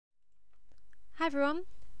Hi everyone,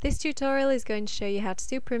 this tutorial is going to show you how to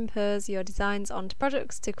superimpose your designs onto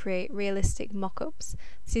products to create realistic mock-ups.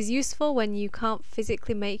 This is useful when you can't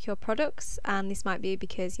physically make your products, and this might be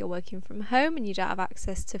because you're working from home and you don't have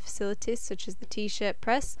access to facilities such as the t-shirt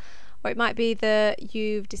press, or it might be that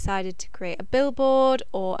you've decided to create a billboard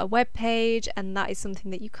or a web page and that is something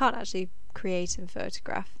that you can't actually create and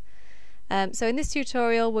photograph. So in this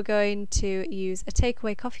tutorial we're going to use a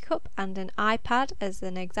takeaway coffee cup and an iPad as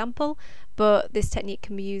an example, but this technique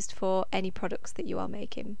can be used for any products that you are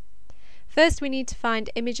making. First we need to find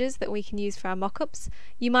images that we can use for our mock-ups.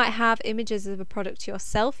 You might have images of a product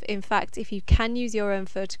yourself. In fact, if you can use your own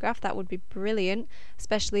photograph, that would be brilliant,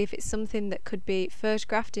 especially if it's something that could be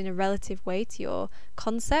photographed in a relative way to your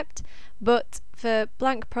concept. But for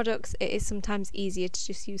blank products it is sometimes easier to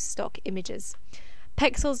just use stock images.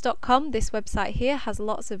 Pexels.com, this website here, has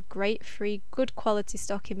lots of great free good quality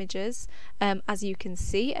stock images as you can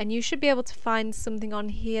see, and you should be able to find something on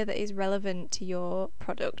here that is relevant to your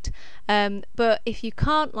product. But if you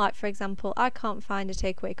can't, like for example I can't find a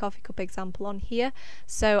takeaway coffee cup example on here,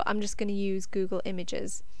 so I'm just going to use Google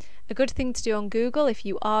Images. A good thing to do on Google if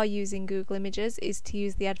you are using Google Images is to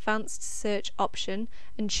use the advanced search option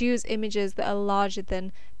and choose images that are larger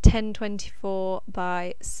than 1024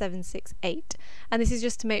 by 768, and this is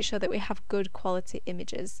just to make sure that we have good quality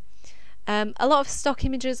images. A lot of stock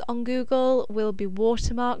images on Google will be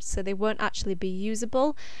watermarked, so they won't actually be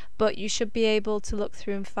usable, but you should be able to look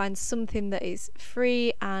through and find something that is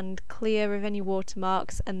free and clear of any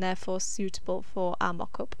watermarks and therefore suitable for our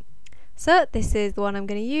mock-up. So this is the one I'm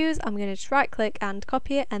going to use. I'm going to just right click and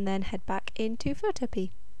copy it and then head back into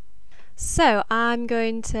Photopea. So I'm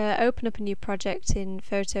going to open up a new project in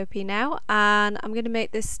Photopea now, and I'm going to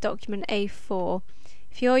make this document A4.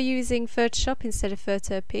 If you're using Photoshop instead of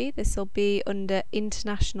Photopea, this will be under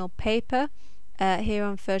International Paper. Here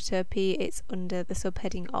on Photopea it's under the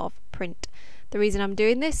subheading of Print. The reason I'm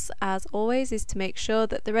doing this, as always, is to make sure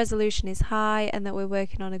that the resolution is high and that we're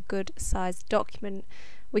working on a good sized document.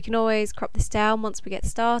 We can always crop this down once we get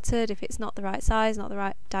started if it's not the right size, not the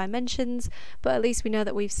right dimensions, but at least we know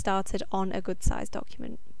that we've started on a good sized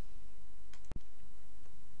document.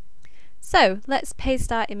 So let's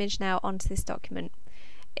paste our image now onto this document.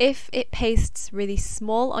 If it pastes really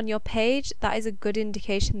small on your page, that is a good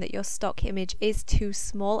indication that your stock image is too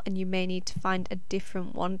small and you may need to find a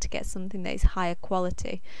different one to get something that is higher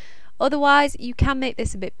quality. Otherwise, you can make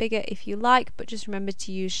this a bit bigger if you like, but just remember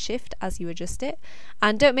to use Shift as you adjust it,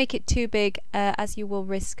 and don't make it too big as you will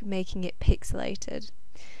risk making it pixelated.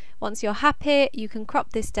 Once you're happy, you can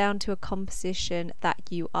crop this down to a composition that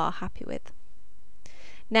you are happy with.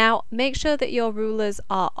 Now make sure that your rulers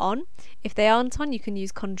are on. If they aren't on, you can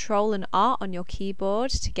use Ctrl and R on your keyboard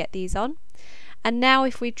to get these on. And now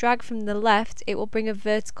if we drag from the left, it will bring a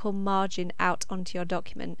vertical margin out onto your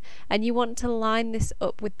document, and you want to line this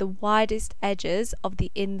up with the widest edges of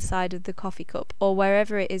the inside of the coffee cup or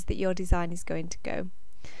wherever it is that your design is going to go.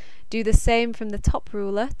 Do the same from the top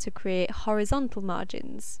ruler to create horizontal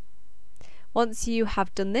margins. Once you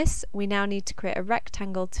have done this, we now need to create a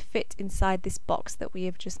rectangle to fit inside this box that we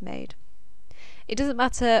have just made. It doesn't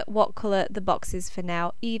matter what colour the box is for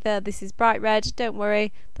now either. This is bright red, don't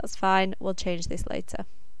worry, that's fine, we'll change this later.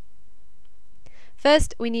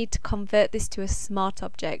 First we need to convert this to a smart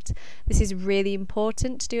object. This is really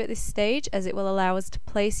important to do at this stage as it will allow us to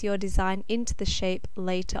place your design into the shape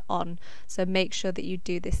later on, so make sure that you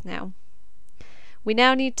do this now. We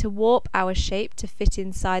now need to warp our shape to fit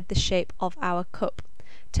inside the shape of our cup.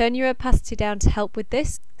 Turn your opacity down to help with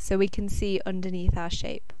this so we can see underneath our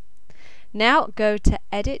shape. Now go to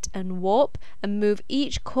Edit and Warp and move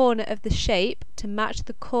each corner of the shape to match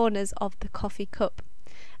the corners of the coffee cup.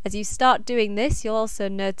 As you start doing this, you'll also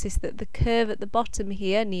notice that the curve at the bottom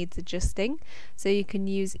here needs adjusting, so you can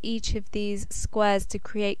use each of these squares to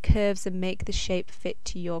create curves and make the shape fit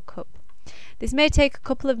to your cup. This may take a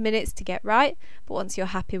couple of minutes to get right, but once you're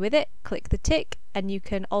happy with it, click the tick, and you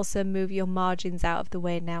can also move your margins out of the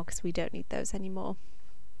way now because we don't need those anymore.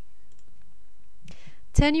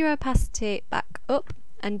 Turn your opacity back up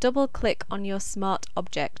and double click on your smart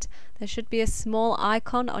object. There should be a small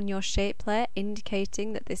icon on your shape layer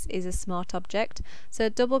indicating that this is a smart object, so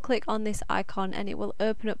double click on this icon and it will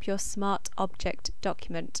open up your smart object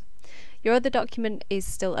document. Your other document is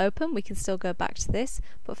still open, we can still go back to this,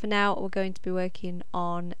 but for now we're going to be working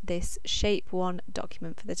on this shape 1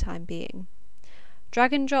 document for the time being.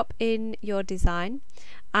 drag and drop in your design,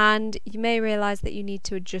 and you may realise that you need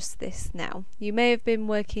to adjust this now. You may have been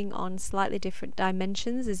working on slightly different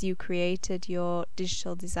dimensions as you created your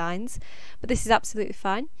digital designs, but this is absolutely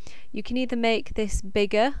fine. You can either make this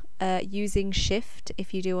bigger using Shift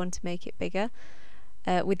if you do want to make it bigger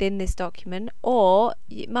within this document, or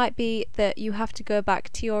it might be that you have to go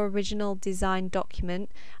back to your original design document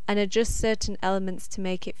and adjust certain elements to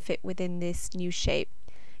make it fit within this new shape.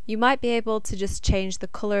 You might be able to just change the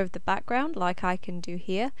colour of the background like I can do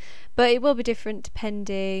here, but it will be different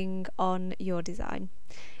depending on your design.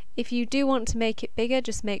 If you do want to make it bigger,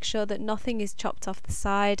 just make sure that nothing is chopped off the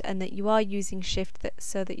side and that you are using Shift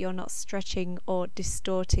so that you're not stretching or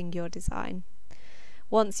distorting your design.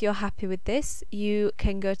 Once you're happy with this, you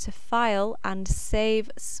can go to File and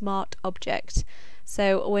Save Smart Object.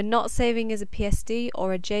 So we're not saving as a PSD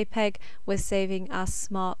or a JPEG, we're saving as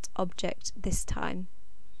Smart Object this time.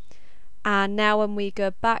 And now when we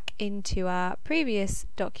go back into our previous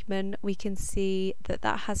document, we can see that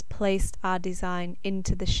that has placed our design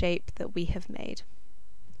into the shape that we have made.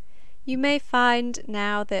 You may find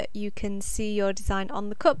now that you can see your design on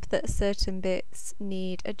the cup that certain bits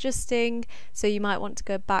need adjusting, so you might want to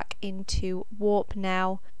go back into Warp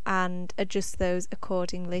now and adjust those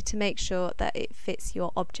accordingly to make sure that it fits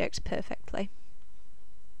your object perfectly.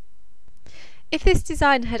 If this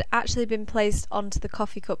design had actually been placed onto the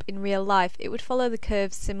coffee cup in real life, it would follow the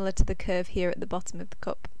curve similar to the curve here at the bottom of the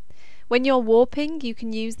cup. When you're warping, you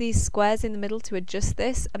can use these squares in the middle to adjust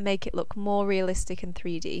this and make it look more realistic and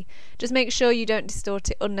 3D. Just make sure you don't distort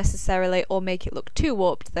it unnecessarily or make it look too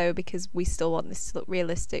warped though, because we still want this to look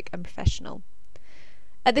realistic and professional.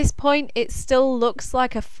 At this point, it still looks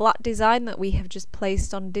like a flat design that we have just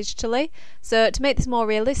placed on digitally, so to make this more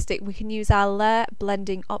realistic we can use our layer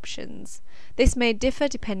blending options. This may differ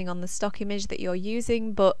depending on the stock image that you're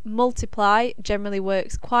using, but multiply generally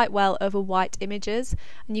works quite well over white images,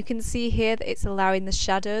 and you can see here that it's allowing the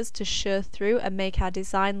shadows to show through and make our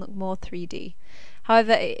design look more 3D.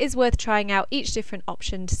 However, it is worth trying out each different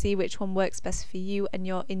option to see which one works best for you and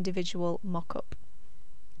your individual mock-up.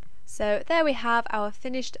 So there we have our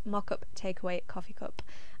finished mock-up takeaway coffee cup.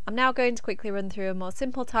 I'm now going to quickly run through a more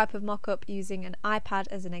simple type of mock-up using an iPad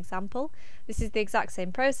as an example. This is the exact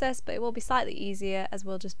same process, but it will be slightly easier as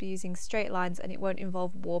we'll just be using straight lines and it won't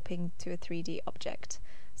involve warping to a 3D object.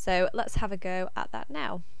 So let's have a go at that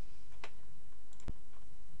now.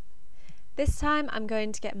 This time I'm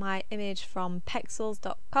going to get my image from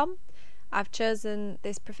pexels.com. I've chosen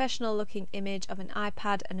this professional looking image of an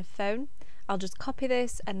iPad and a phone. I'll just copy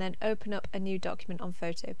this and then open up a new document on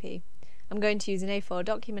Photopea. I'm going to use an A4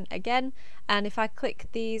 document again, and if I click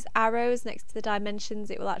these arrows next to the dimensions,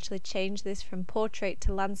 it will actually change this from portrait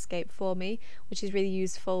to landscape for me, which is really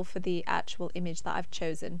useful for the actual image that I've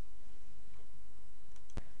chosen.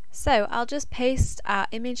 So I'll just paste our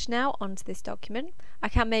image now onto this document. I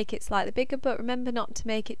can make it slightly bigger, but remember not to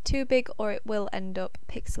make it too big or it will end up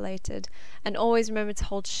pixelated. And always remember to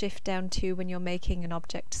hold Shift down too when you're making an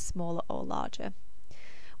object smaller or larger.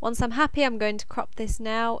 Once I'm happy, I'm going to crop this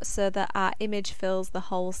now so that our image fills the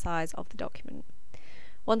whole size of the document.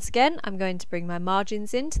 Once again, I'm going to bring my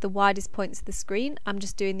margins in to the widest points of the screen. I'm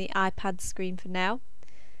just doing the iPad screen for now.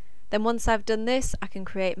 Then once I've done this, I can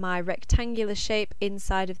create my rectangular shape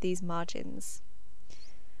inside of these margins.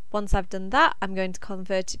 Once I've done that, I'm going to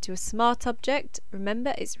convert it to a smart object.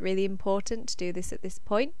 Remember, it's really important to do this at this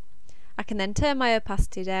point. I can then turn my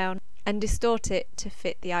opacity down and distort it to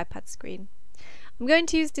fit the iPad screen. I'm going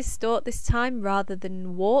to use distort this time rather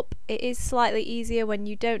than warp. It is slightly easier when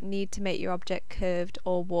you don't need to make your object curved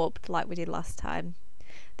or warped like we did last time.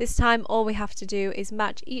 This time all we have to do is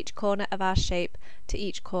match each corner of our shape to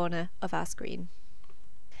each corner of our screen.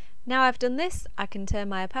 Now I've done this, I can turn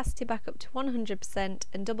my opacity back up to 100%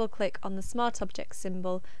 and double click on the Smart Object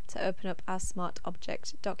symbol to open up our Smart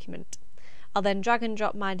Object document. I'll then drag and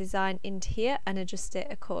drop my design into here and adjust it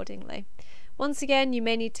accordingly. Once again, you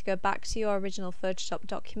may need to go back to your original Photoshop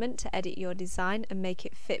document to edit your design and make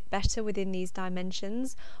it fit better within these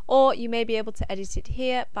dimensions, or you may be able to edit it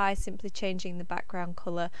here by simply changing the background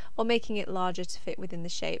colour or making it larger to fit within the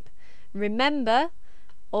shape. Remember,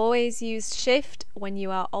 always use Shift when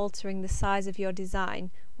you are altering the size of your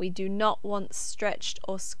design. We do not want stretched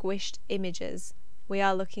or squished images. We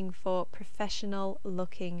are looking for professional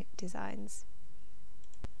looking designs.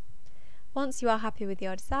 Once you are happy with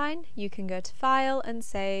your design, you can go to File and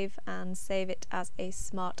save it as a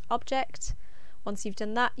smart object. Once you've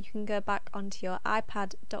done that, you can go back onto your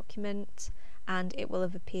iPad document and it will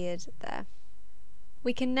have appeared there.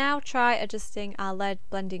 We can now try adjusting our layer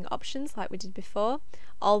blending options like we did before,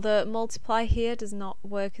 although multiply here does not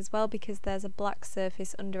work as well because there's a black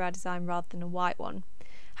surface under our design rather than a white one.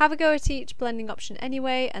 Have a go at each blending option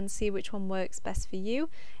anyway and see which one works best for you.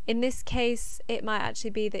 In this case, it might actually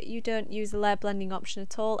be that you don't use a layer blending option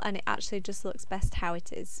at all and it actually just looks best how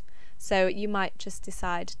it is. So you might just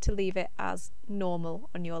decide to leave it as normal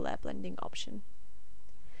on your layer blending option.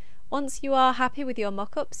 Once you are happy with your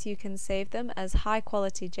mockups, you can save them as high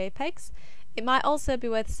quality JPEGs. It might also be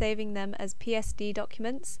worth saving them as PSD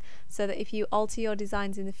documents so that if you alter your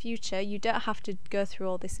designs in the future, you don't have to go through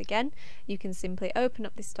all this again. You can simply open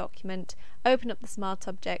up this document, open up the smart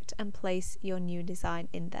object and place your new design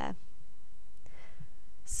in there.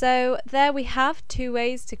 So there we have 2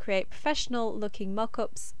 ways to create professional looking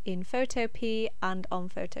mockups in Photopea and on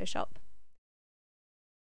Photoshop.